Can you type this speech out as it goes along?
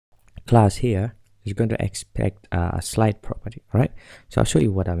class here is going to expect a slide property. All right, so I'll show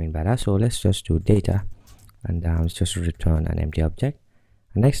you what I mean by that. So let's just do data, and let's just return an empty object.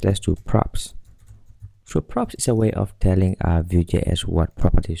 And next, let's do props. So props is a way of telling VueJS what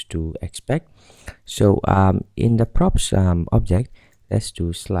properties to expect. So in the props object, let's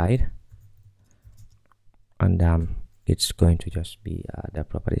do slide, and it's going to just be the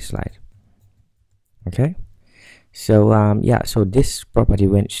property slide. Okay, so yeah, so this property,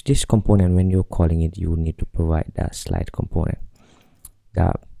 when this component, when you're calling it, you need to provide the slide component,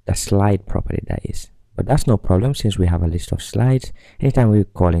 the slide property, that is. But that's no problem, since we have a list of slides. Anytime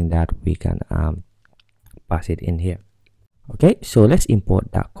we're calling that, we can pass it in here. Okay, so let's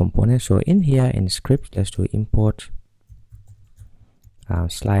import that component. So in here in script, let's do import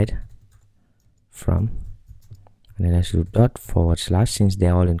slide from, and then let's do // since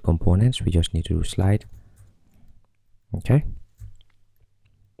they're all in components, we just need to do slide. Okay,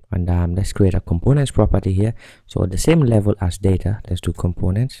 and let's create a components property here. So at the same level as data, let's do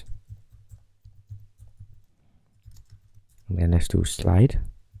components, and then let's do slide.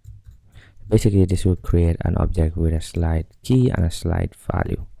 Basically, this will create an object with a slide key and a slide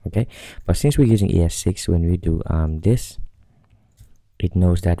value. Okay, but since we're using ES6, when we do this, it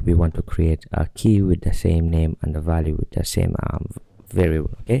knows that we want to create a key with the same name and the value with the same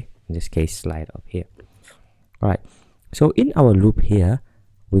variable. Okay, in this case, slide up here. All right, so in our loop here,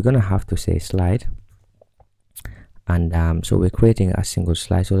 we're gonna have to say slide, and so we're creating a single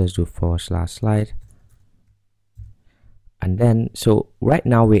slide. So let's do /slide. And then, so right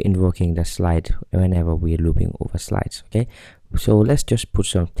now we're invoking the slide whenever we're looping over slides. Okay, so let's just put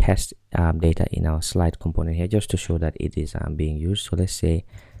some test data in our slide component here, just to show that it is being used. So let's say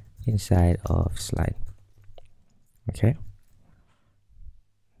inside of slide. Okay,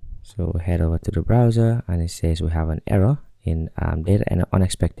 so head over to the browser, and it says we have an error in data and an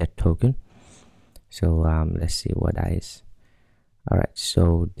unexpected token. So let's see what that is. All right,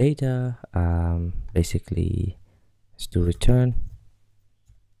 so data basically to return.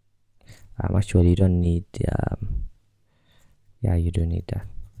 Actually, you don't need yeah, you do need that.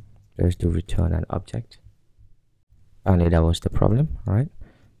 Let's do return an object. Apparently that was the problem. All right,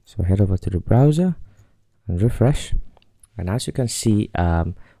 so head over to the browser and refresh, and as you can see,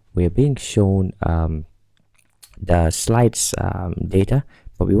 we're being shown the slides data,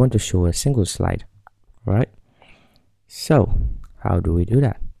 but we want to show a single slide. All right, so how do we do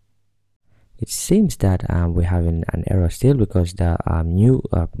that? It seems that we're having an error still, because the new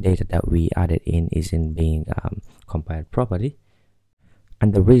data that we added in isn't being compiled properly.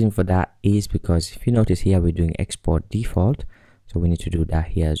 And the reason for that is because if you notice here, we're doing export default, so we need to do that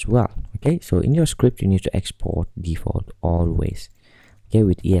here as well. Okay, so in your script, you need to export default always. Okay,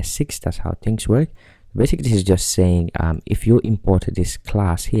 with ES6, that's how things work. Basically, this is just saying if you import this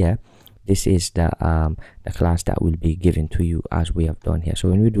class here, this is the class that will be given to you, as we have done here. So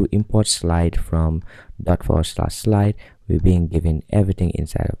when we do import slide from /slide, we're being given everything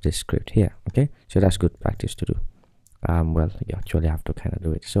inside of this script here. Okay, so that's good practice to do. Well, you actually have to kind of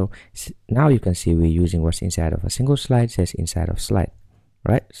do it. So now you can see we're using what's inside of a single slide, says inside of slide.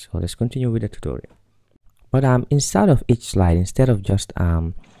 Right, so let's continue with the tutorial. But inside of each slide, instead of just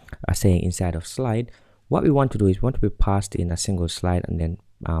saying inside of slide, what we want to do is we want to be passed in a single slide and then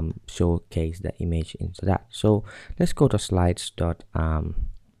showcase the image into that. So let's go to slides.view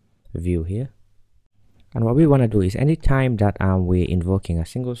here, and what we want to do is anytime that we're invoking a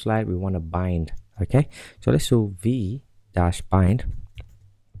single slide, we want to bind. Okay, so let's do v-bind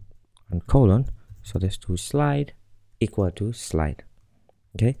and colon, so let's do slide equal to slide.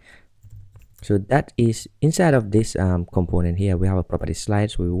 Okay, so that is inside of this component here, we have a property slide,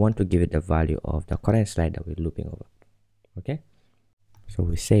 so we want to give it the value of the current slide that we're looping over. Okay, so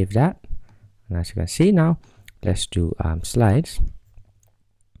we save that, and as you can see now, let's do slides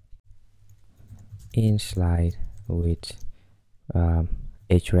in slide with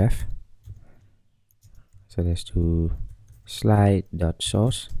href. So let's do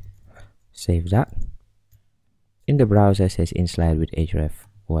slide.source, save that. In the browser, it says in slide with href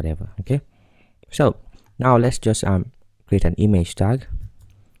whatever. Okay, so now let's just create an image tag,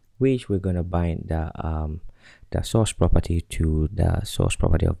 which we're going to bind the source property to the source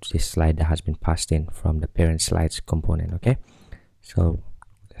property of this slide that has been passed in from the parent slides component. Okay, so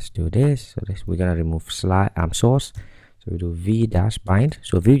let's do this. So we're going to remove slide source. So we do v-bind.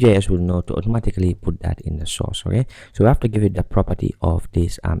 So VueJS will know to automatically put that in the source. Okay, so we have to give it the property of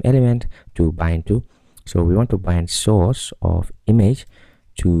this element to bind to. So we want to bind source of image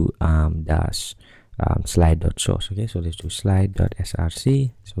to the slide.source. Okay, so let's do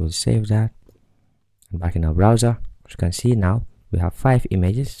slide.src. So we'll save that, and back in our browser, as you can see now, we have 5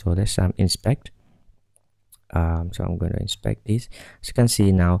 images. So let's inspect. So I'm going to inspect these. As you can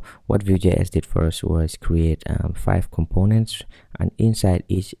see now, what VueJs did for us was create 5 components, and inside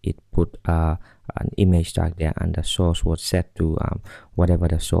each it put an image tag there, and the source was set to whatever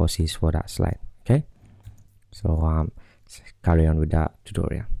the source is for that slide. Okay, so let's carry on with that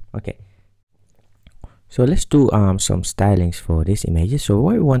tutorial. Okay, so let's do some stylings for these images. So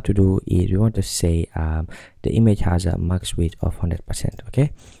what we want to do is we want to say the image has a max width of 100%.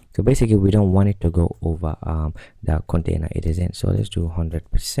 Okay, so basically we don't want it to go over the container it is in. So let's do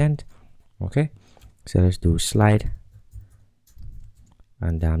 100%. Okay, so let's do slide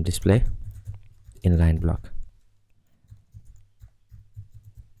and display inline block.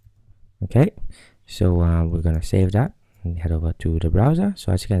 Okay, so we're gonna save that and head over to the browser.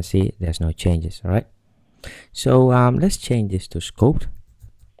 So as you can see, there's no changes. All right, so let's change this to scoped,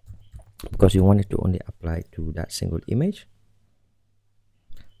 because we want it to only apply to that single image.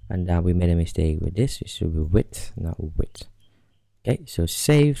 And we made a mistake with this. It should be width, not width. Okay, so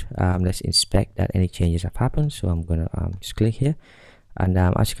save. Let's inspect that any changes have happened. So I'm gonna just click here, and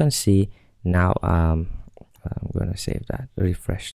as you can see now, I'm gonna save that, refresh